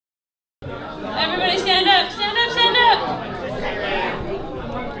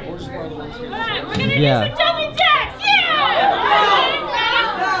Yeah. Some jumping jacks. Yeah.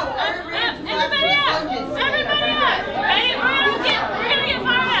 Everybody up. Everybody up. Ready? We're gonna get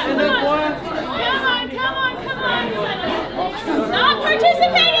fired up. Come on. Not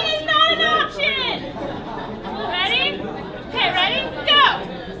participating is not an option. Ready? Okay, ready? Go.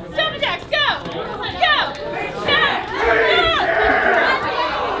 Jumping jacks. Go. Go.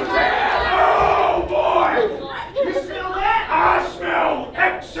 Oh boy! You smell that? I smell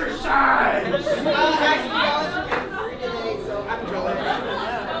exercise!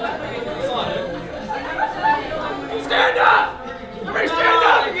 Stand up! Everybody stand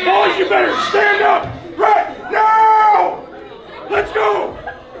up! Boys, you better stand up right now! Let's go!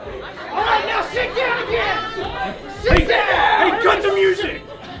 Alright, now sit down again! Sit down! Hey, cut the music!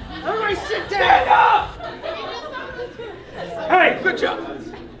 Everybody sit down! Stand up! Hey, good job.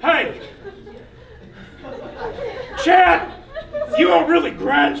 Hey, Chad, you don't really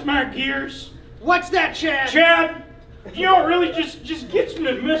grind my gears. What's that, Chad? Chad, you don't really just gets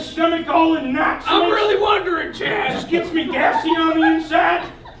my stomach all in knots. I'm really wondering, Chad. Just gets me gassy on the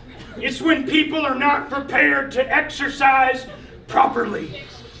inside. It's when people are not prepared to exercise properly.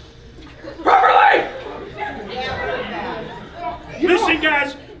 Properly! Listen,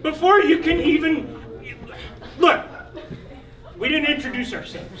 guys, before you can even look. We didn't introduce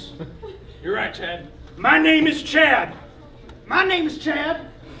ourselves. You're right, Chad. My name is Chad. My name is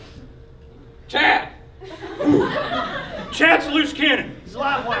Chad. Chad! Ooh. Chad's a loose cannon. He's a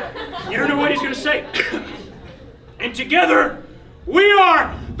live wire. You don't know what he's going to say. And together, we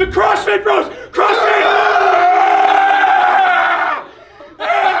are the Crossfit Bros. Crossfit!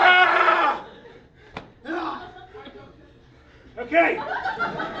 Okay.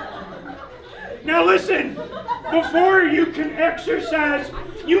 Now listen, before you can exercise,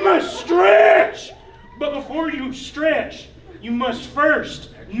 you must stretch. But before you stretch, you must first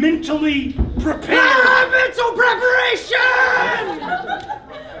mentally prepare. Mental preparation!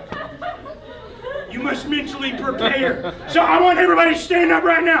 You must mentally prepare. So I want everybody to stand up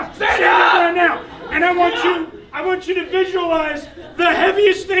right now. Stand up right now. And I want you to visualize the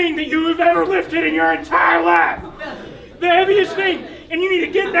heaviest thing that you have ever lifted in your entire life. The heaviest thing. And you need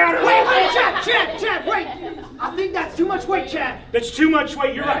to get down. Wait, Chad, wait. I think that's too much weight, Chad. That's too much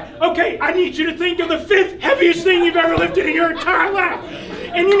weight, you're right. Okay, I need you to think of the 5th heaviest thing you've ever lifted in your entire life.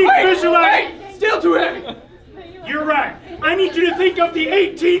 And you need to visualize. Wait, still too heavy. You're right. I need you to think of the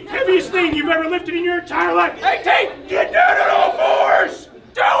 18th heaviest thing you've ever lifted in your entire life. 18! Get down on all fours.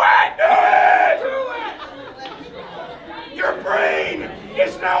 Do it! Do it! Your brain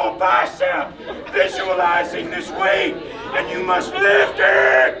is now a bicep, visualizing this weight, and you must lift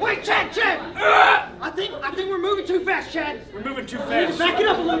it. Wait, Chad. I think we're moving too fast, Chad. We're moving too fast. Back it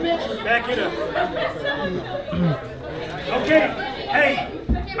up a little bit. Back it up. Okay. Hey.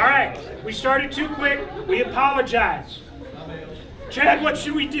 All right. We started too quick. We apologize. Chad, what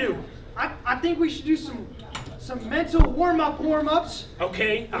should we do? I think we should do some mental warm-ups.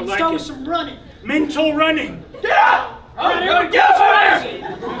 Okay, I And like start it. with some running. Mental running. Get up! Get up there!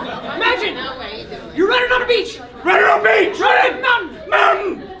 Imagine you're running on a beach. Running on beach. Running mountain.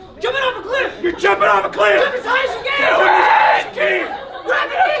 Mountain. Jumping off a cliff. You're jumping off a cliff. Jump as high as you can. Jump as high as you can. Grab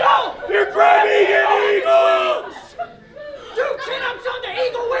an eagle. You're grabbing an eagle. Do chin-ups on the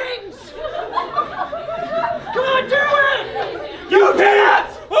eagle wings. Come on, do it.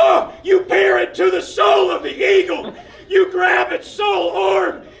 You pair it to the soul of the eagle. You grab its soul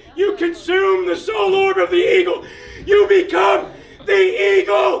orb. You consume the soul orb of the eagle. You become the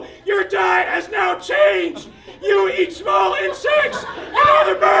eagle. Your diet has now changed. You eat small insects and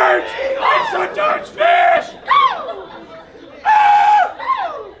other birds and sometimes fish.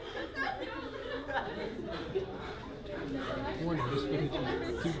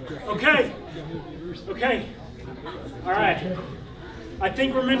 Okay. All right. I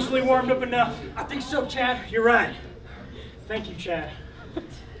think we're mentally warmed up enough. I think so, Chad. You're right. Thank you, Chad.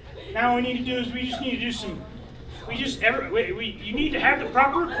 Now what we need to do is we just need to do some. You need to have the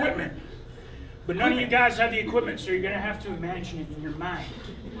proper equipment. But none of you guys have the equipment, so you're going to have to imagine it in your mind.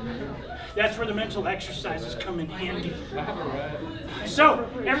 That's where the mental exercises come in handy. So,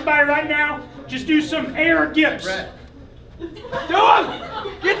 everybody right now, just do some air dips. Do them!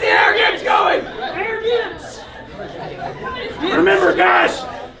 Get the air games going! Air dips. Remember, guys,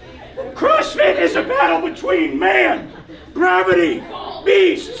 CrossFit is a battle between man, gravity,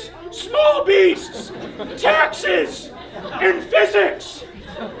 beasts, small beasts, taxes, and physics.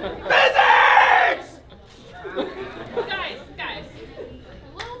 Physics! Guys,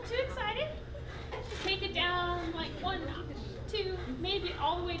 a little too excited. Just take it down like 1 notch, 2, maybe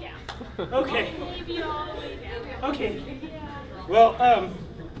all the way down. Okay. Maybe all the way down. Okay. Yeah. Well,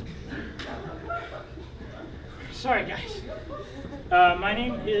 Sorry, guys. My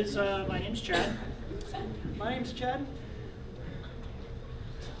name's Chad. My name's Chad.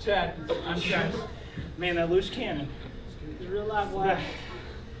 Chad. I'm Chad. Man, that loose cannon. He's a real live wire.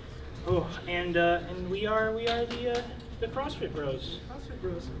 Oh, and we are the CrossFit Bros. CrossFit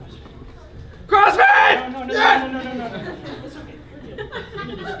Bros. CrossFit! No. It's okay.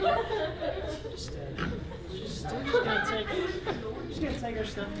 We're good. Just gonna take our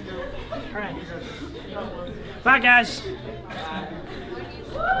stuff and go. All right. Bye, guys.